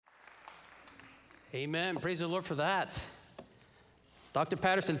Amen. Praise the Lord for that. Dr.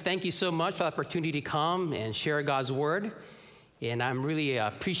 Patterson, thank you so much for the opportunity to come and share God's word. And I'm really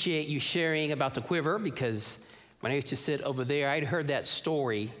appreciate you sharing about the quiver, because when I used to sit over there, I'd heard that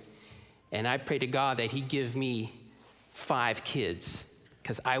story, and I prayed to God that he'd give me 5 kids,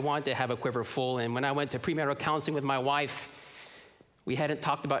 because I wanted to have a quiver full. And when I went to premarital counseling with my wife, we hadn't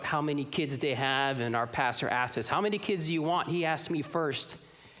talked about how many kids they have, and our pastor asked us, how many kids do you want? He asked me first.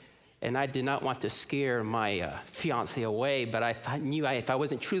 And I did not want to scare my fiance away, but I knew if I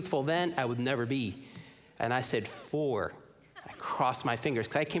wasn't truthful then, I would never be. And I said 4. I crossed my fingers,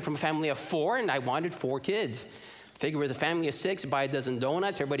 because I came from a family of 4, and I wanted 4 kids. Figure with a family of 6, buy a dozen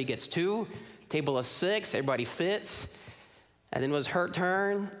donuts, everybody gets 2. Table of 6, everybody fits. And then it was her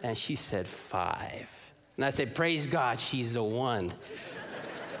turn, and she said 5. And I said, praise God, she's the one.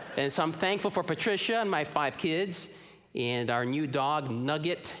 And so I'm thankful for Patricia and my 5 kids, and our new dog,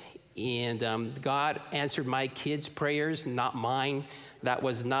 Nugget. And God answered my kids' prayers, not mine. That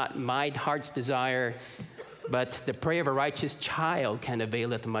was not my heart's desire, but the prayer of a righteous child can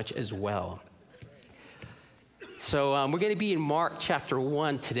availeth much as well. So we're going to be in Mark chapter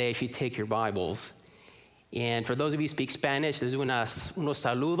 1 today, if you take your Bibles. And for those of you who speak Spanish, les doy unos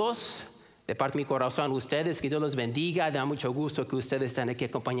saludos de parte de mi corazón a ustedes. Que Dios los bendiga. Da mucho gusto que ustedes están aquí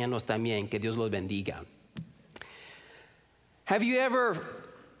acompañándonos también. Que Dios los bendiga. Have you ever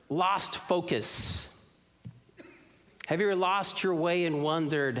lost focus? Have you ever lost your way and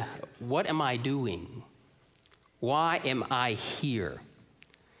wondered, what am I doing? Why am I here?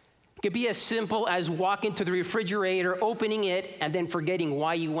 It could be as simple as walking to the refrigerator, opening it, and then forgetting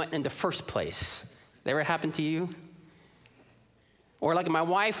why you went in the first place. That ever happened to you? Or like my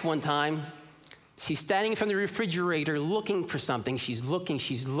wife one time, she's standing in front of the refrigerator looking for something. She's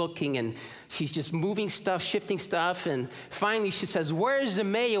looking, and she's just moving stuff, shifting stuff. And finally she says, where's the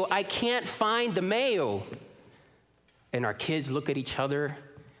mayo? I can't find the mayo. And our kids look at each other,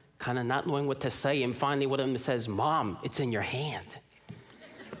 kind of not knowing what to say. And finally one of them says, Mom, it's in your hand.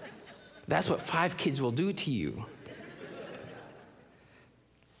 That's what 5 kids will do to you.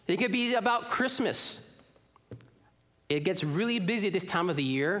 It could be about Christmas. It gets really busy this time of the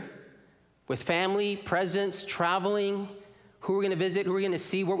year, with family, presents, traveling, who we're going to visit, who we're going to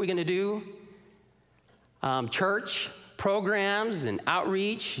see, what we're going to do. Church programs and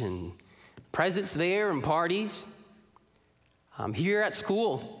outreach and presents there and parties. Here at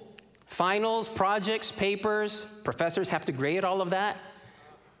school, finals, projects, papers, professors have to grade all of that.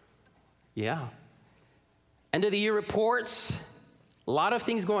 Yeah. End of the year reports, a lot of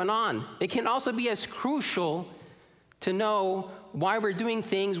things going on. It can also be as crucial to know why we're doing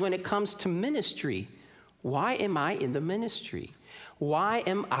things when it comes to ministry. Why am I in the ministry? Why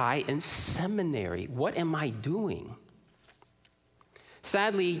am I in seminary? What am I doing?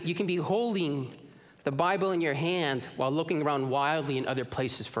 Sadly, you can be holding the Bible in your hand while looking around wildly in other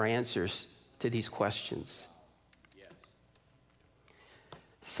places for answers to these questions. Yes.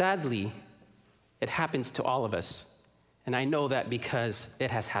 Sadly, it happens to all of us. And I know that because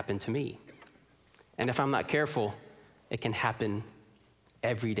it has happened to me. And if I'm not careful, it can happen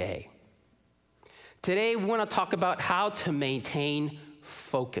every day. Today, we want to talk about how to maintain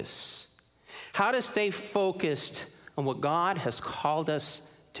focus. How to stay focused on what God has called us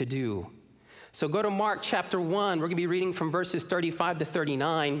to do. So go to Mark chapter 1. We're going to be reading from verses 35 to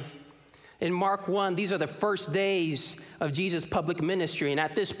 39. In Mark 1, these are the first days of Jesus' public ministry. And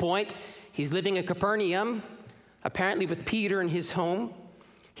at this point, he's living in Capernaum, apparently with Peter in his home.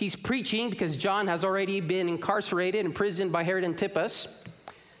 He's preaching because John has already been incarcerated, imprisoned by Herod Antipas.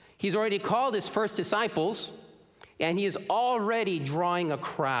 He's already called his first disciples, and he is already drawing a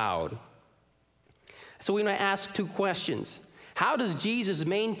crowd. So we want to ask 2 questions. How does Jesus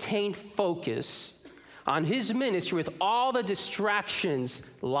maintain focus on his ministry with all the distractions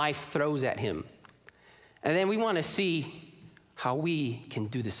life throws at him? And then we want to see how we can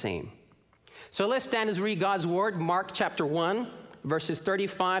do the same. So let's stand as we read God's word, Mark chapter 1, verses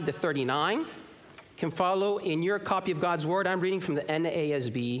 35 to 39. You can follow in your copy of God's word. I'm reading from the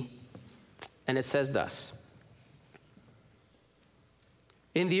NASB, and it says thus.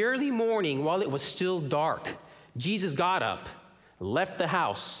 In the early morning, while it was still dark, Jesus got up, left the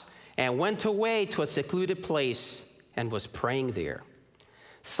house, and went away to a secluded place and was praying there.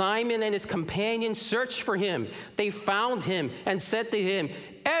 Simon and his companions searched for him. They found him and said to him,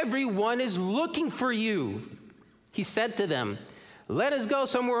 "Everyone is looking for you." He said to them, "Let us go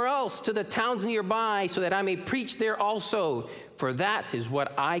somewhere else to the towns nearby so that I may preach there also, for that is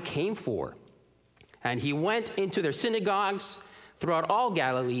what I came for." And he went into their synagogues throughout all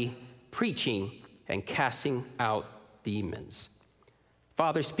Galilee, preaching and casting out demons.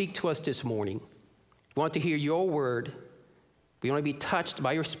 Father, speak to us this morning. We want to hear your word. We want to be touched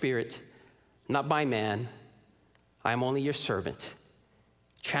by your Spirit, not by man. I am only your servant.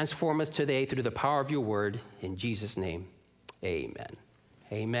 Transform us today through the power of your word. In Jesus' name, amen.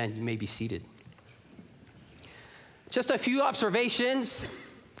 Amen. You may be seated. Just a few observations.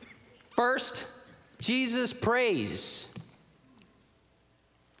 First, Jesus prays.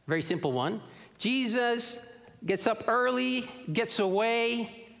 Very simple one. Jesus gets up early, gets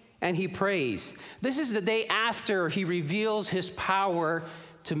away, and he prays. This is the day after he reveals his power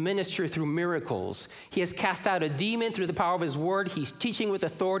to minister through miracles. He has cast out a demon through the power of his word. He's teaching with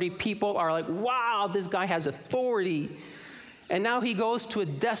authority. People are like, wow, this guy has authority. And now he goes to a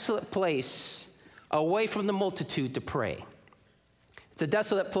desolate place away from the multitude to pray. It's a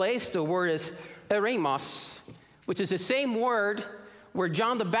desolate place. The word is eremos, which is the same word where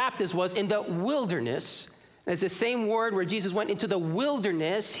John the Baptist was in the wilderness. And it's the same word where Jesus went into the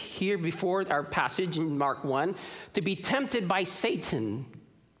wilderness here before our passage in Mark 1 to be tempted by Satan.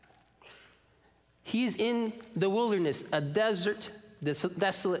 He is in the wilderness, a desert, this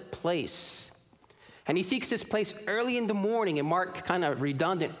desolate place. And he seeks this place early in the morning, and Mark kind of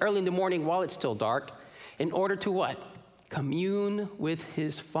redundant, early in the morning while it's still dark, in order to what? Commune with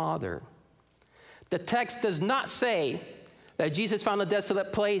his Father. The text does not say that Jesus found a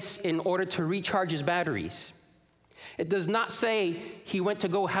desolate place in order to recharge his batteries. It does not say he went to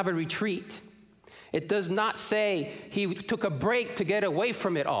go have a retreat. It does not say he took a break to get away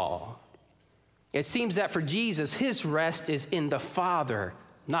from it all. It seems that for Jesus, his rest is in the Father,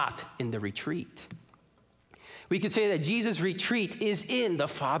 not in the retreat. We could say that Jesus' retreat is in the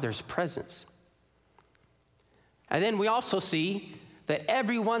Father's presence. And then we also see that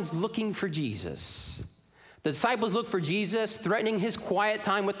everyone's looking for Jesus. The disciples look for Jesus, threatening his quiet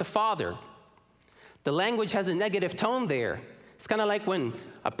time with the Father. The language has a negative tone there. It's kind of like when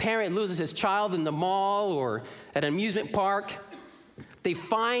a parent loses his child in the mall or at an amusement park. They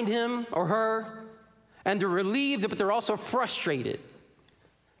find him or her, and they're relieved, but they're also frustrated.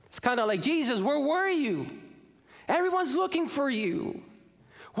 It's kind of like, Jesus, where were you? Everyone's looking for you.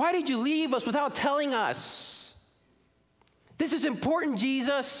 Why did you leave us without telling us? This is important,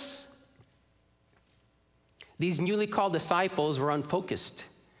 Jesus. These newly called disciples were unfocused.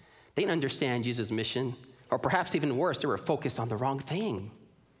 They didn't understand Jesus' mission, or perhaps even worse, they were focused on the wrong thing.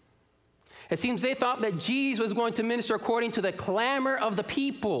 It seems they thought that Jesus was going to minister according to the clamor of the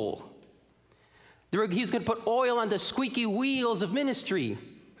people. He's going to put oil on the squeaky wheels of ministry.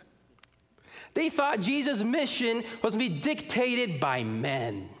 They thought Jesus' mission was to be dictated by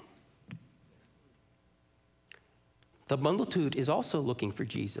men. The multitude is also looking for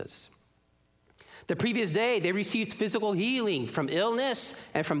Jesus. The previous day, they received physical healing from illness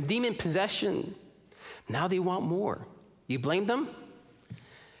and from demon possession. Now they want more. You blame them?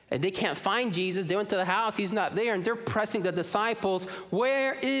 And they can't find Jesus. They went to the house. He's not there. And they're pressing the disciples,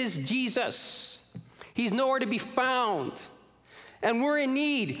 where is Jesus? He's nowhere to be found. And we're in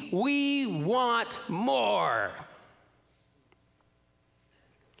need. We want more.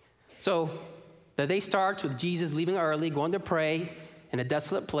 So the day starts with Jesus leaving early, going to pray in a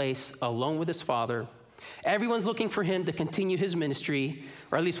desolate place, alone with his Father. Everyone's looking for him to continue his ministry,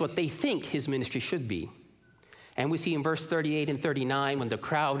 or at least what they think his ministry should be. And we see in verse 38 and 39, when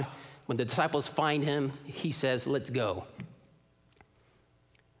the disciples find him, he says, let's go.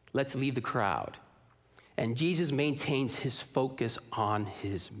 Let's leave the crowd. And Jesus maintains his focus on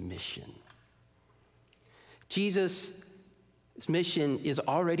his mission. Jesus' mission is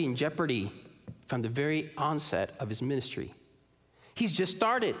already in jeopardy from the very onset of his ministry. He's just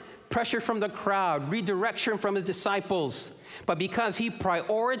started. Pressure from the crowd, redirection from his disciples. But because he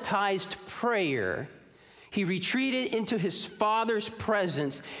prioritized prayer, he retreated into his Father's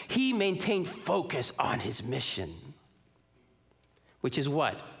presence. He maintained focus on his mission. Which is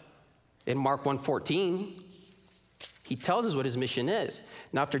what? In Mark 1:14, he tells us what his mission is.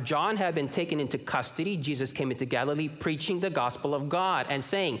 Now, after John had been taken into custody, Jesus came into Galilee preaching the gospel of God and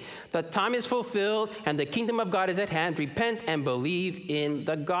saying, the time is fulfilled and the kingdom of God is at hand. Repent and believe in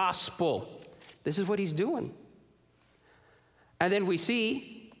the gospel. This is what he's doing. And then we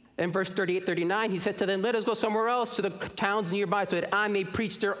see in verse 38, 39, he said to them, let us go somewhere else to the towns nearby so that I may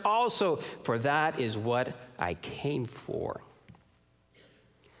preach there also, for that is what I came for.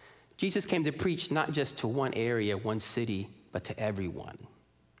 Jesus came to preach not just to one area, one city, but to everyone.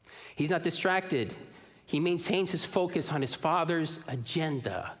 He's not distracted. He maintains his focus on his Father's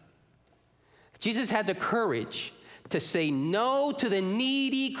agenda. Jesus had the courage to say no to the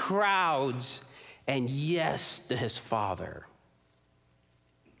needy crowds and yes to his Father.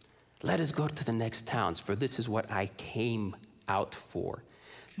 Let us go to the next towns, for this is what I came out for.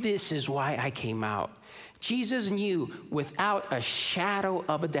 This is why I came out. Jesus knew without a shadow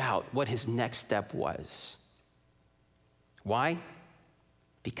of a doubt what his next step was. Why?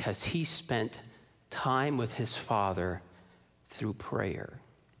 Because he spent time with his Father through prayer.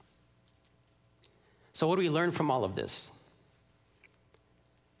 So what do we learn from all of this?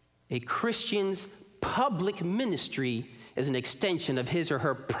 A Christian's public ministry is an extension of his or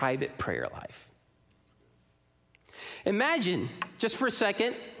her private prayer life. Imagine, just for a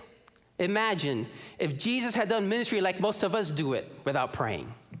second, imagine if Jesus had done ministry like most of us do it without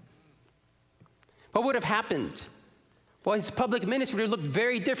praying. What would have happened? Well, his public ministry would have looked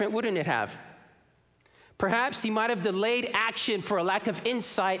very different, wouldn't it have? Perhaps he might have delayed action for a lack of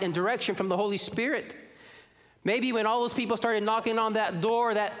insight and direction from the Holy Spirit. Maybe when all those people started knocking on that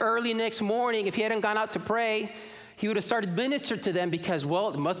door that early next morning, if he hadn't gone out to pray, he would have started ministering to them because, well,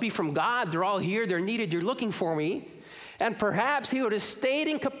 it must be from God. They're all here. They're needed. You're looking for me. And perhaps he would have stayed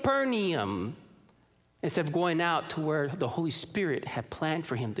in Capernaum instead of going out to where the Holy Spirit had planned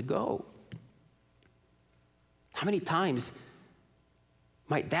for him to go. How many times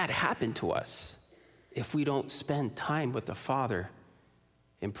might that happen to us if we don't spend time with the Father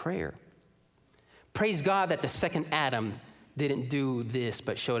in prayer? Praise God that the second Adam didn't do this,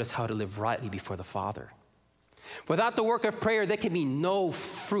 but showed us how to live rightly before the Father. Without the work of prayer, there can be no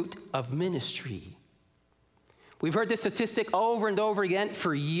fruit of ministry. We've heard this statistic over and over again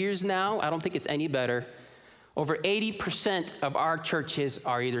for years now. I don't think it's any better. Over 80% of our churches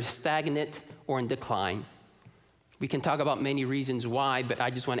are either stagnant or in decline. We can talk about many reasons why, but I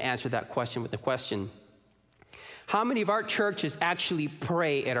just want to answer that question with a question. How many of our churches actually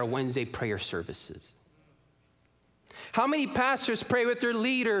pray at our Wednesday prayer services? How many pastors pray with their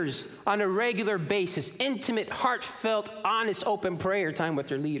leaders on a regular basis? Intimate, heartfelt, honest, open prayer time with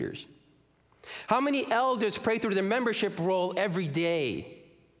their leaders. How many elders pray through their membership roll every day?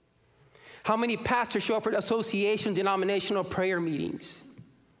 How many pastors show up for association denominational prayer meetings?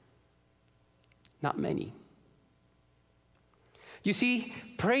 Not many. You see,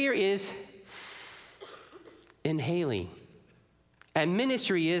 prayer is inhaling, and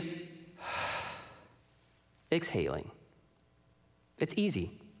ministry is exhaling. It's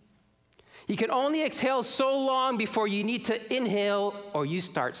easy. You can only exhale so long before you need to inhale or you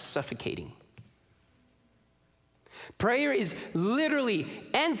start suffocating. Prayer is literally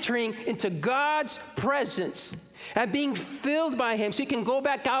entering into God's presence and being filled by him so you can go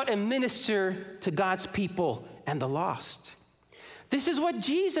back out and minister to God's people and the lost. This is what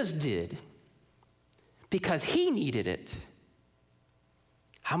Jesus did because he needed it.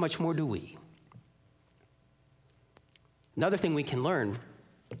 How much more do we? Another thing we can learn,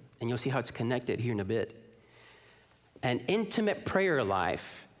 and you'll see how it's connected here in a bit, an intimate prayer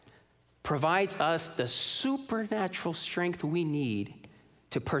life provides us the supernatural strength we need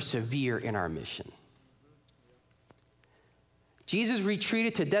to persevere in our mission. Jesus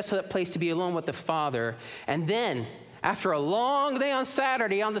retreated to a desolate place to be alone with the Father, and then, after a long day on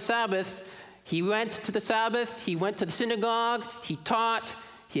Saturday, on the Sabbath, he went to the Sabbath, he went to the synagogue, he taught,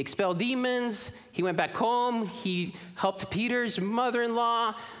 he expelled demons, he went back home, he helped Peter's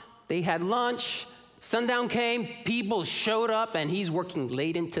mother-in-law, they had lunch. Sundown came, people showed up, and he's working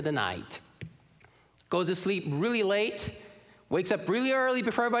late into the night. Goes to sleep really late, wakes up really early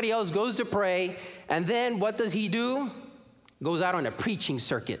before everybody else, goes to pray, and then what does he do? Goes out on a preaching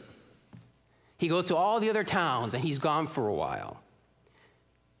circuit. He goes to all the other towns, and he's gone for a while.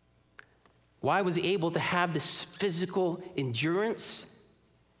 Why was he able to have this physical endurance?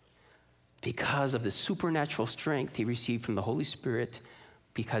 Because of the supernatural strength he received from the Holy Spirit,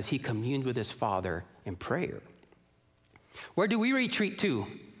 because he communed with his Father in prayer. Where do we retreat to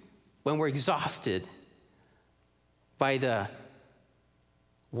when we're exhausted by the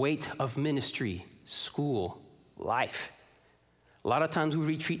weight of ministry, school, life? A lot of times we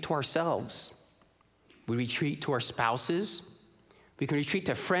retreat to ourselves. We retreat to our spouses. We can retreat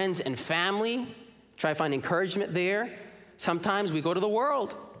to friends and family, try to find encouragement there. Sometimes we go to the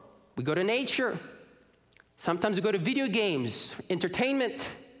world. We go to nature. Sometimes we go to video games, entertainment.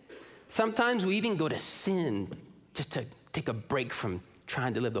 Sometimes we even go to sin just to take a break from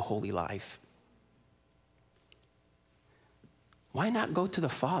trying to live the holy life. Why not go to the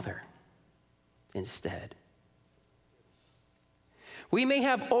Father instead? We may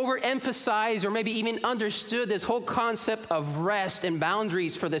have overemphasized or maybe even understood this whole concept of rest and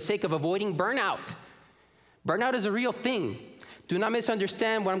boundaries for the sake of avoiding burnout. Burnout is a real thing. Do not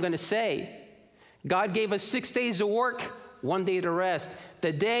misunderstand what I'm going to say. God gave us 6 days to work, 1 day to rest.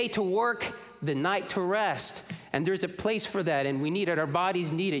 The day to work, the night to rest. And there's a place for that, and we need it. Our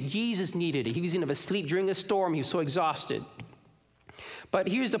bodies need it. Jesus needed it. He was in a sleep during a storm. He was so exhausted. But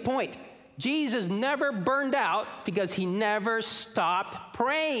here's the point. Jesus never burned out because he never stopped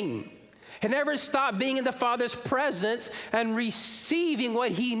praying. He never stopped being in the Father's presence and receiving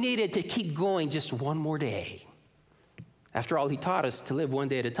what he needed to keep going just one more day. After all, he taught us to live one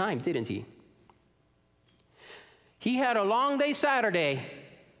day at a time, didn't he? He had a long day Saturday,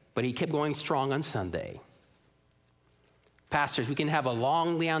 but he kept going strong on Sunday. Pastors, we can have a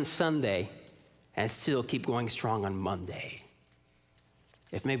long day on Sunday and still keep going strong on Monday,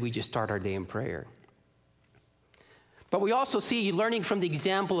 if maybe we just start our day in prayer. But we also see, learning from the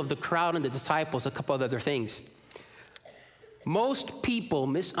example of the crowd and the disciples, a couple of other things. Most people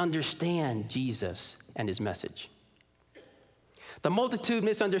misunderstand Jesus and his message. The multitude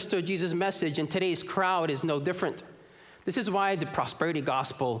misunderstood Jesus' message, and today's crowd is no different. This is why the prosperity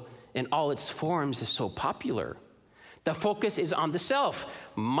gospel in all its forms is so popular. The focus is on the self.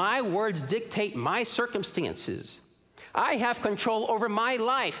 My words dictate my circumstances. I have control over my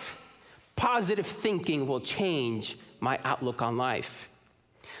life. Positive thinking will change my outlook on life.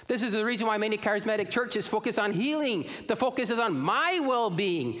 This is the reason why many charismatic churches focus on healing. The focus is on my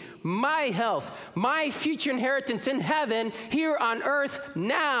well-being, my health, my future inheritance in heaven, here on earth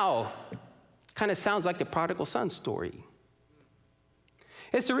now. Kind of sounds like the prodigal son story.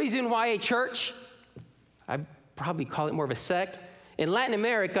 It's the reason why a church, I probably call it more of a sect, in Latin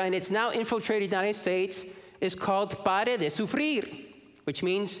America, and it's now infiltrated the United States, is called Pare de Sufrir, which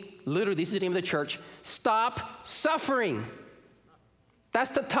means, literally, this is the name of the church, stop suffering.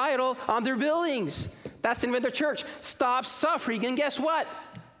 That's the title on their buildings. That's the name of the church. Stop suffering. And guess what?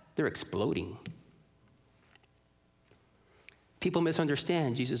 They're exploding. People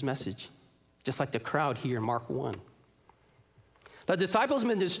misunderstand Jesus' message, just like the crowd here in Mark 1. The disciples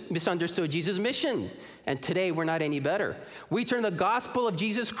misunderstood Jesus' mission, and today we're not any better. We turn the gospel of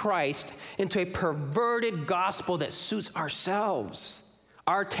Jesus Christ into a perverted gospel that suits ourselves,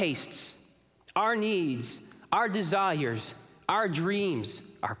 our tastes, our needs, our desires, our dreams,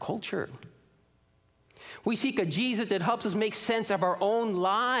 our culture. We seek a Jesus that helps us make sense of our own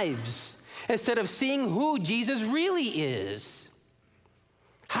lives instead of seeing who Jesus really is.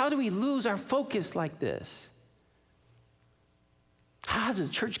 How do we lose our focus like this? How has the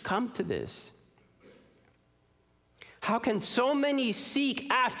church come to this? How can so many seek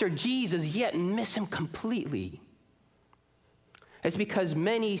after Jesus yet miss him completely? It's because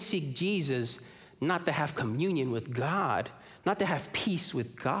many seek Jesus not to have communion with God, not to have peace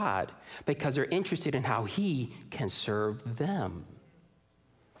with God, because they're interested in how he can serve them.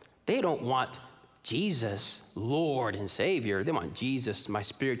 They don't want Jesus, Lord and Savior. They want Jesus, my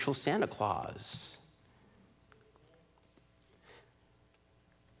spiritual Santa Claus.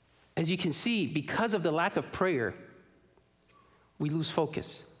 As you can see, because of the lack of prayer, we lose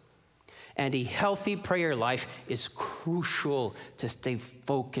focus. And a healthy prayer life is crucial to stay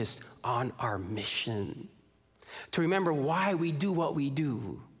focused on our mission. To remember why we do what we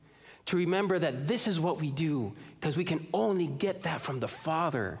do. To remember that this is what we do, because we can only get that from the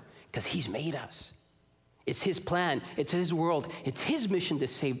Father, because he's made us. It's his plan. It's his world. It's his mission to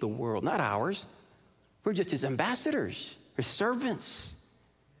save the world, not ours. We're just his ambassadors, his servants.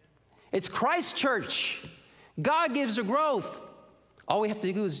 It's Christ's church. God gives the growth. All we have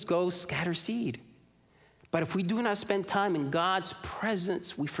to do is go scatter seed. But if we do not spend time in God's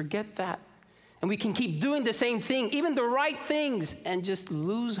presence, we forget that. And we can keep doing the same thing, even the right things, and just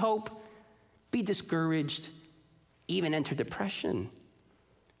lose hope, be discouraged, even enter depression,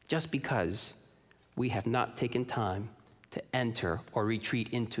 just because we have not taken time to enter or retreat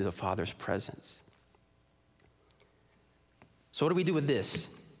into the Father's presence. So what do we do with this?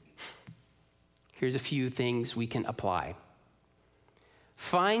 Here's a few things we can apply.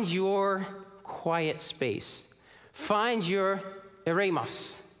 Find your quiet space. Find your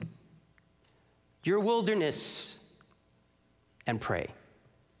eremos, your wilderness, and pray.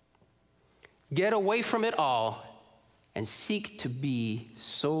 Get away from it all and seek to be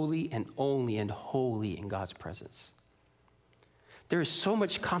solely and only and wholly in God's presence. There is so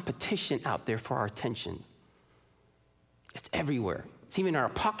much competition out there for our attention. It's everywhere. It's even in our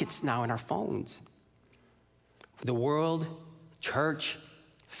pockets now, in our phones. The world, church,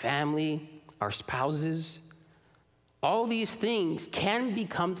 family, our spouses, all these things can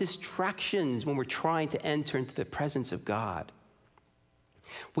become distractions when we're trying to enter into the presence of God.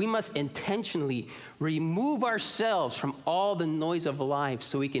 We must intentionally remove ourselves from all the noise of life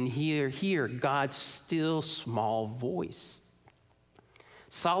so we can hear God's still small voice.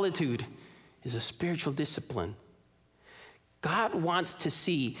 Solitude is a spiritual discipline. God wants to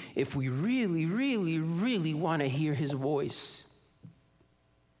see if we really, really, really want to hear his voice.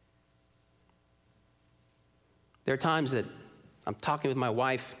 There are times that I'm talking with my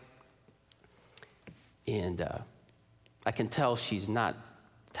wife, and I can tell she's not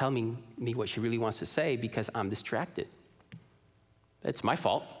telling me what she really wants to say because I'm distracted. It's my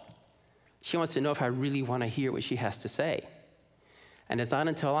fault. She wants to know if I really want to hear what she has to say. And it's not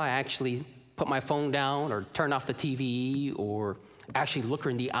until I actually put my phone down or turn off the TV or actually look her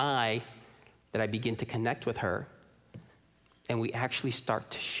in the eye that I begin to connect with her, and we actually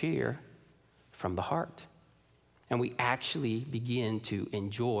start to share from the heart. And we actually begin to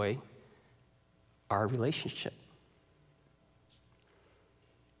enjoy our relationship.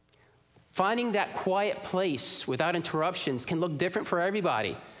 Finding that quiet place without interruptions can look different for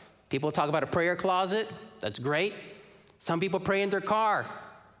everybody. People talk about a prayer closet. That's great. Some people pray in their car,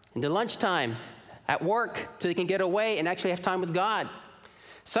 in the lunchtime, at work, so they can get away and actually have time with God.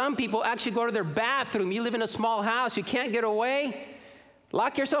 Some people actually go to their bathroom. You live in a small house. You can't get away.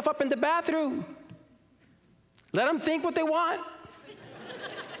 Lock yourself up in the bathroom. Let them think what they want.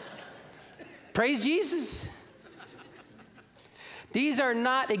 Praise Jesus. These are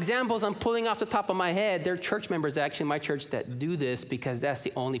not examples I'm pulling off the top of my head. They're church members, actually, in my church that do this because that's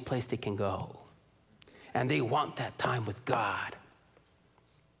the only place they can go. And they want that time with God.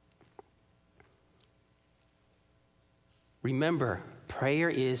 Remember, prayer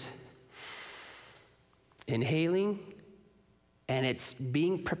is inhaling, and it's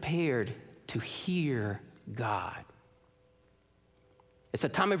being prepared to hear God. It's a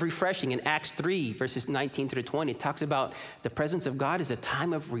time of refreshing. In Acts 3, verses 19 through 20, it talks about the presence of God is a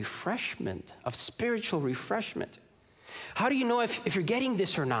time of refreshment, of spiritual refreshment. How do you know if you're getting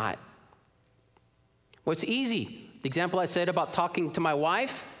this or not? Well, it's easy. The example I said about talking to my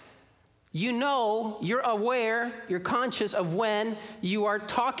wife, you know, you're aware, you're conscious of when you are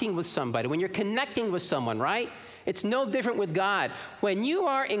talking with somebody, when you're connecting with someone, right? It's no different with God. When you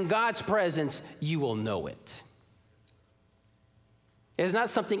are in God's presence, you will know it. It's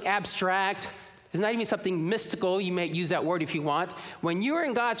not something abstract. It's not even something mystical. You may use that word if you want. When you're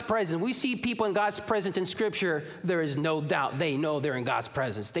in God's presence, we see people in God's presence in Scripture, there is no doubt they know they're in God's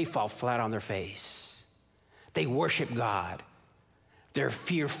presence. They fall flat on their face. They worship God. They're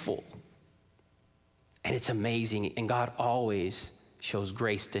fearful. And it's amazing. And God always shows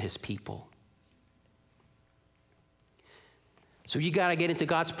grace to his people. So you got to get into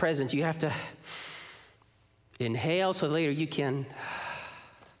God's presence. You have to inhale so later you can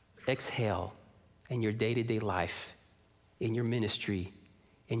exhale in your day-to-day life, in your ministry,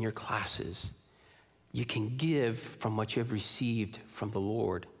 in your classes. You can give from what you have received from the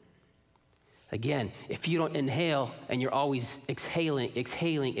Lord. Again, if you don't inhale and you're always exhaling,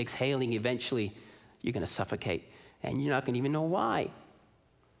 eventually you're going to suffocate. And you're not going to even know why.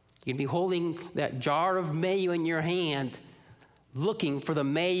 You're going to be holding that jar of mayo in your hand, looking for the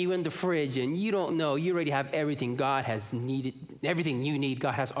mayo in the fridge, and you don't know. You already have everything God has needed. Everything you need,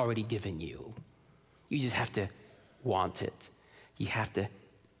 God has already given you. You just have to want it. You have to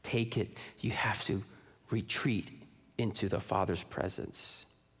take it. You have to retreat into the Father's presence.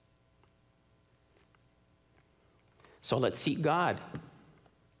 So let's seek God.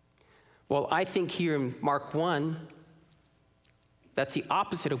 Well, I think here in Mark 1, that's the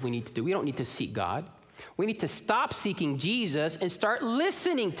opposite of what we need to do. We don't need to seek God. We need to stop seeking Jesus and start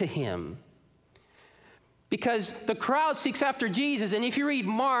listening to him. Because the crowd seeks after Jesus, and if you read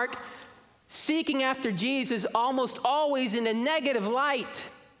Mark, seeking after Jesus almost always in a negative light.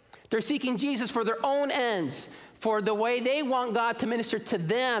 They're seeking Jesus for their own ends, for the way they want God to minister to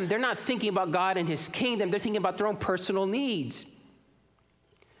them. They're not thinking about God and his kingdom. They're thinking about their own personal needs.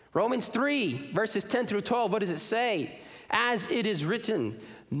 Romans 3, verses 10 through 12, what does it say? As it is written,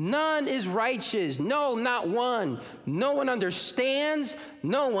 none is righteous, no, not one. No one understands,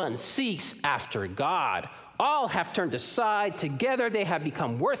 no one seeks after God. All have turned aside, together they have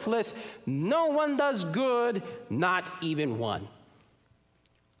become worthless. No one does good, not even one.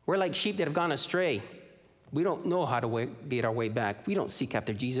 We're like sheep that have gone astray. We don't know how to get our way back. We don't seek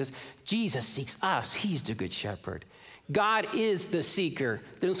after Jesus. Jesus seeks us. He's the good shepherd. God is the seeker.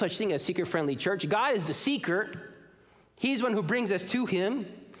 There's no such thing as seeker-friendly church. God is the seeker. He's the one who brings us to him.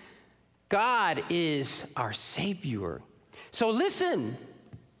 God is our Savior. So listen.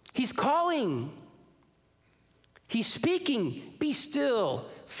 He's calling. He's speaking. Be still.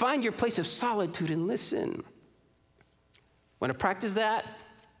 Find your place of solitude and listen. Want to practice that?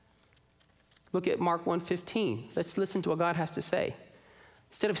 Look at Mark 1:15. Let's listen to what God has to say.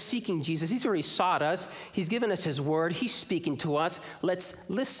 Instead of seeking Jesus, he's already sought us. He's given us his word. He's speaking to us. Let's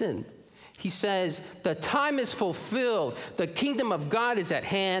listen. He says, the time is fulfilled. The kingdom of God is at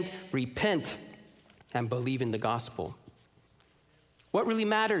hand. Repent and believe in the gospel. What really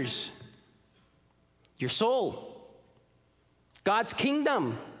matters? Your soul. God's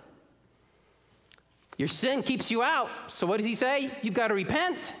kingdom. Your sin keeps you out. So what does he say? You've got to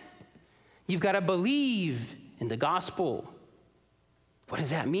repent. You've got to believe in the gospel. What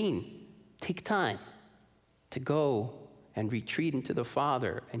does that mean? Take time to go and retreat into the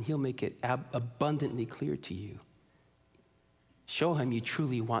Father, and he'll make it abundantly clear to you. Show him you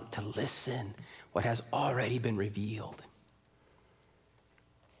truly want to listen what has already been revealed.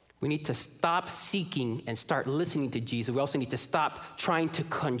 We need to stop seeking and start listening to Jesus. We also need to stop trying to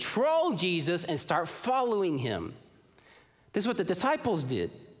control Jesus and start following him. This is what the disciples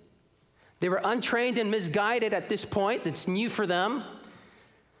did. They were untrained and misguided at this point. It's new for them.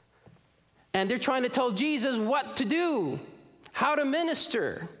 And they're trying to tell Jesus what to do, how to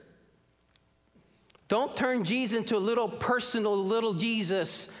minister. Don't turn Jesus into a little personal little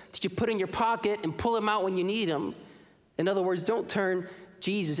Jesus that you put in your pocket and pull him out when you need him. In other words, don't turn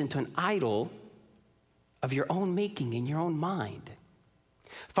Jesus into an idol of your own making in your own mind.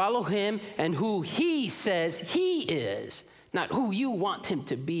 Follow him and who he says he is, not who you want him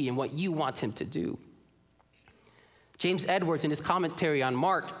to be and what you want him to do. James Edwards, in his commentary on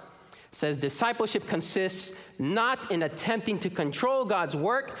Mark, says discipleship consists not in attempting to control God's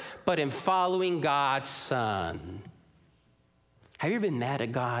work, but in following God's Son. Have you ever been mad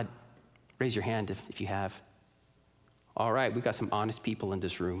at God? Raise your hand if you have. All right, we've got some honest people in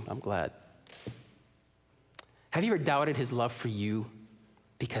this room. I'm glad. Have you ever doubted his love for you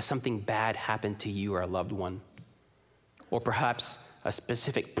because something bad happened to you or a loved one? Or perhaps a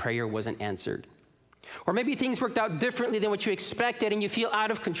specific prayer wasn't answered? Or maybe things worked out differently than what you expected and you feel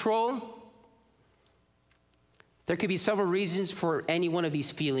out of control? There could be several reasons for any one of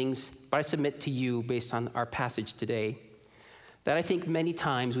these feelings, but I submit to you, based on our passage today, that I think many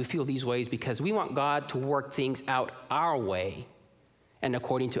times we feel these ways because we want God to work things out our way and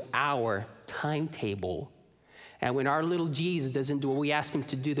according to our timetable. And when our little Jesus doesn't do what we ask him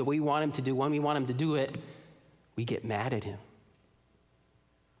to do, that we want him to do, when we want him to do it, we get mad at him.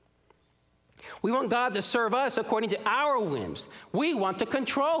 We want God to serve us according to our whims. We want to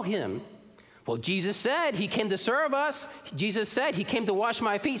control him. Well, Jesus said he came to serve us. Jesus said he came to wash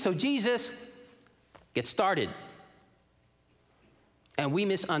my feet. So Jesus, get started. And we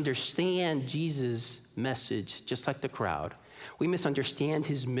misunderstand Jesus' message, just like the crowd. We misunderstand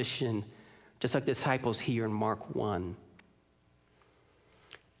his mission, just like the disciples here in Mark 1.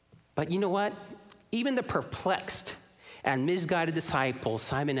 But you know what? Even the perplexed and misguided disciples,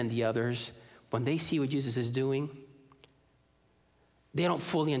 Simon and the others, when they see what Jesus is doing, they don't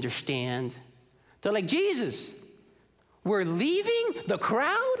fully understand. They're like, Jesus, we're leaving the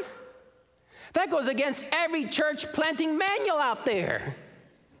crowd? That goes against every church planting manual out there.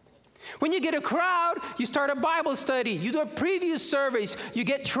 When you get a crowd, you start a Bible study, you do a preview service, you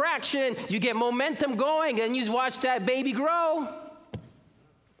get traction, you get momentum going, and you watch that baby grow.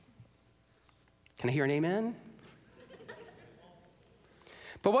 Can I hear an amen?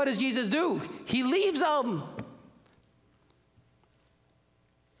 But what does Jesus do? He leaves them.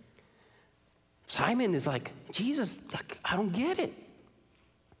 Simon is like, Jesus, I don't get it.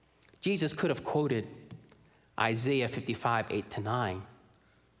 Jesus could have quoted Isaiah 55, 8-9.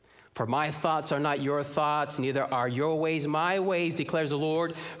 For my thoughts are not your thoughts, neither are your ways my ways, declares the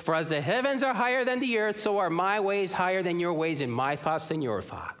Lord. For as the heavens are higher than the earth, so are my ways higher than your ways, and my thoughts than your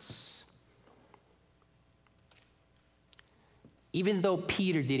thoughts. Even though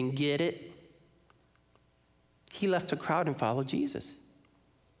Peter didn't get it, he left the crowd and followed Jesus.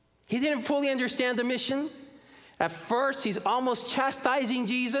 He didn't fully understand the mission. At first, he's almost chastising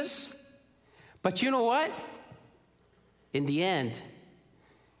Jesus. But you know what? In the end,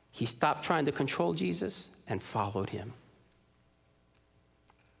 he stopped trying to control Jesus and followed him.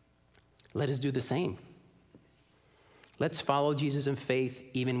 Let us do the same. Let's follow Jesus in faith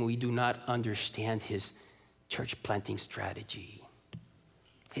even when we do not understand his church planting strategy,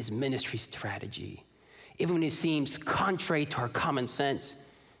 his ministry strategy, even when it seems contrary to our common sense,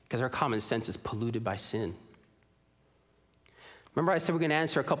 because our common sense is polluted by sin. Remember I said we're going to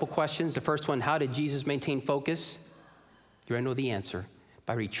answer a couple questions. The first one, how did Jesus maintain focus? You already know the answer.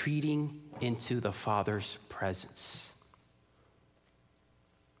 By retreating into the Father's presence.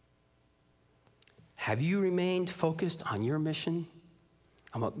 Have you remained focused on your mission,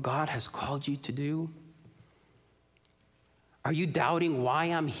 on what God has called you to do? Are you doubting why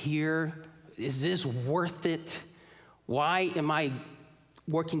I'm here? Is this worth it? Why am I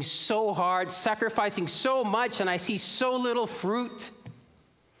working so hard, sacrificing so much, and I see so little fruit?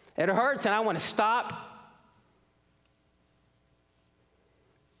 It hurts and I want to stop.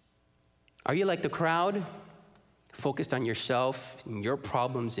 Are you like the crowd, focused on yourself and your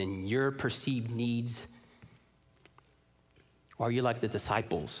problems and your perceived needs? Or are you like the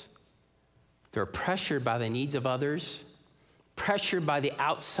disciples? They're pressured by the needs of others, pressured by the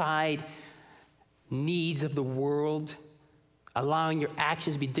outside needs of the world, allowing your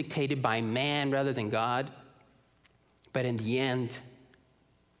actions to be dictated by man rather than God. But in the end,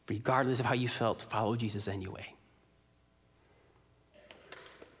 regardless of how you felt, follow Jesus anyway.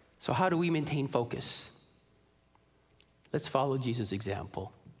 So how do we maintain focus? Let's follow Jesus'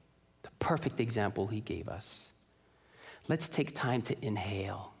 example, the perfect example he gave us. Let's take time to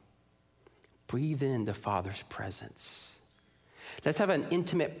inhale. Breathe in the Father's presence. Let's have an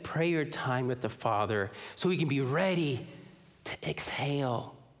intimate prayer time with the Father so we can be ready to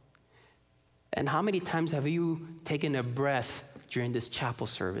exhale. And how many times have you taken a breath during this chapel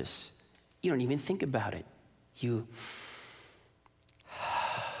service? You don't even think about it.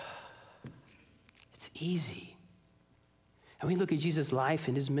 It's easy. And we look at Jesus' life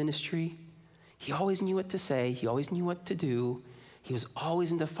and his ministry. He always knew what to say. He always knew what to do. He was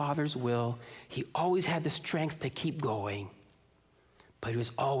always in the Father's will. He always had the strength to keep going. But he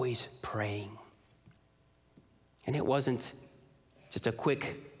was always praying. And it wasn't just a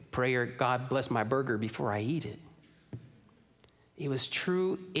quick prayer, God bless my burger before I eat it. It was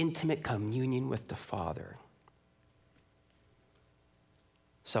true, intimate communion with the Father.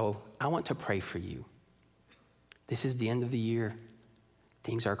 So I want to pray for you. This is the end of the year.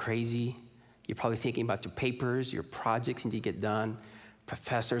 Things are crazy. You're probably thinking about your papers, your projects need to get done.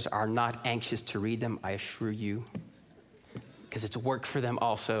 Professors are not anxious to read them, I assure you, because it's work for them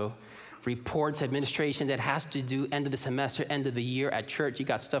also. Reports, administration that has to do end of the semester, end of the year. At church, you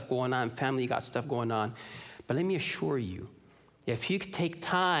got stuff going on. Family, you got stuff going on. But let me assure you, if you could take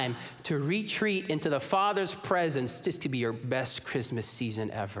time to retreat into the Father's presence, this could be your best Christmas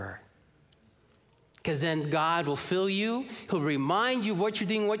season ever. Because then God will fill you. He'll remind you of what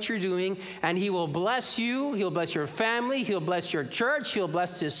you're doing, and he will bless you. He'll bless your family. He'll bless your church. He'll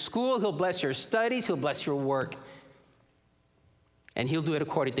bless his school. He'll bless your studies. He'll bless your work. And he'll do it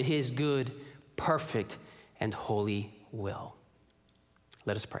according to his good, perfect, and holy will.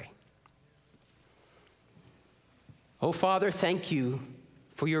 Let us pray. Oh, Father, thank you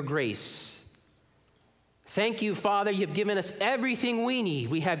for your grace. Thank you, Father, you've given us everything we need.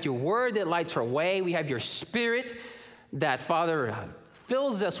 We have your word that lights our way. We have your spirit that, Father,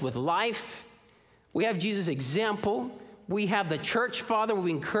 fills us with life. We have Jesus' example. We have the church, Father, where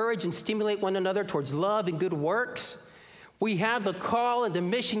we encourage and stimulate one another towards love and good works. We have the call and the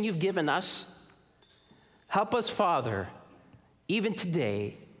mission you've given us. Help us, Father, even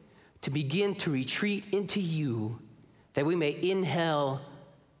today, to begin to retreat into you, that we may inhale,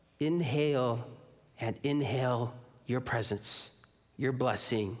 and inhale your presence, your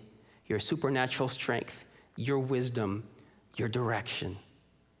blessing, your supernatural strength, your wisdom, your direction.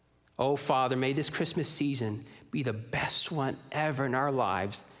 Oh, Father, may this Christmas season be the best one ever in our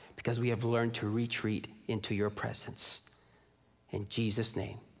lives because we have learned to retreat into your presence. In Jesus'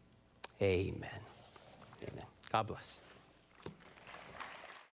 name, amen. Amen. God bless.